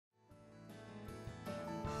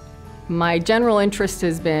My general interest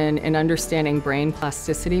has been in understanding brain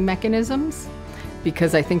plasticity mechanisms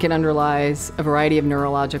because I think it underlies a variety of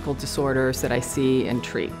neurological disorders that I see and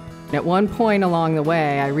treat. At one point along the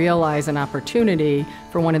way, I realized an opportunity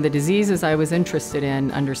for one of the diseases I was interested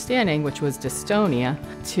in understanding, which was dystonia,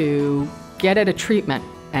 to get at a treatment.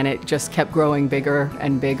 And it just kept growing bigger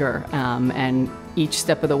and bigger. And each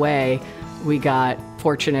step of the way, we got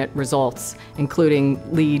fortunate results, including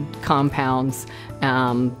lead compounds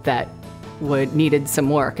that needed some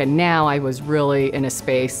work. And now I was really in a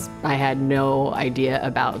space I had no idea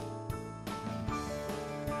about.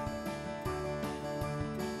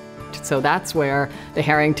 So that's where the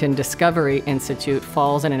Harrington Discovery Institute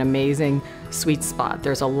falls in an amazing sweet spot.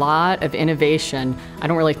 There's a lot of innovation. I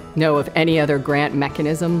don't really know of any other grant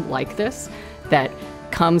mechanism like this that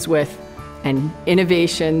comes with an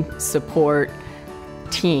innovation support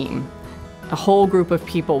team, a whole group of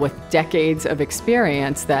people with decades of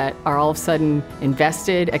experience that are all of a sudden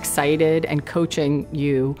invested, excited, and coaching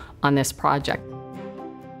you on this project.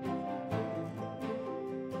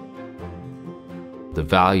 The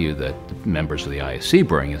value that the members of the ISC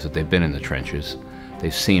bring is that they've been in the trenches,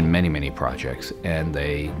 they've seen many, many projects, and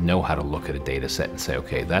they know how to look at a data set and say,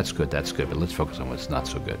 okay, that's good, but let's focus on what's not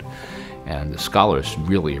so good. And the scholars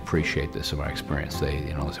really appreciate this in my experience. They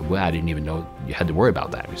say, well, I didn't even know you had to worry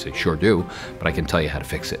about that. We say, sure do, but I can tell you how to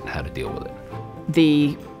fix it and how to deal with it.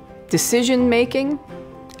 The decision making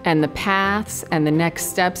and the paths and the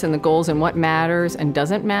next steps and the goals and what matters and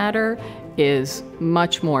doesn't matter is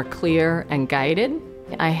much more clear and guided.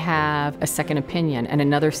 I have a second opinion and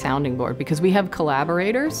another sounding board because we have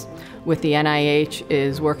collaborators with the NIH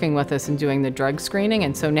is working with us and doing the drug screening,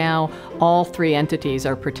 and so now all three entities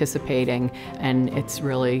are participating and it's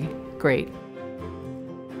really great.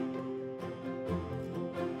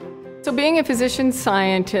 So being a physician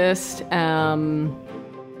scientist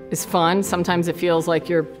is fun. Sometimes it feels like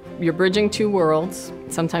you're bridging two worlds.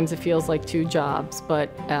 Sometimes it feels like two jobs, but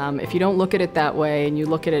if you don't look at it that way and you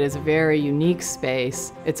look at it as a very unique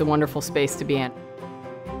space, it's a wonderful space to be in.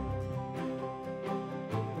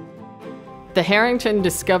 The Harrington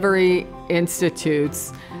Discovery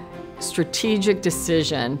Institute's strategic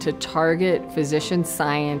decision to target physician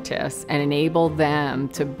scientists and enable them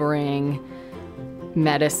to bring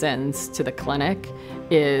medicines to the clinic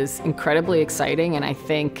is incredibly exciting, and I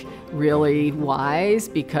think really wise,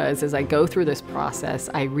 because as I go through this process,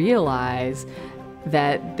 I realize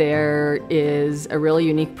that there is a really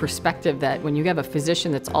unique perspective that when you have a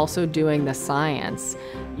physician that's also doing the science,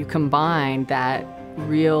 you combine that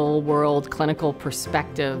real-world clinical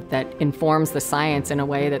perspective that informs the science in a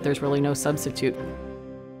way that there's really no substitute.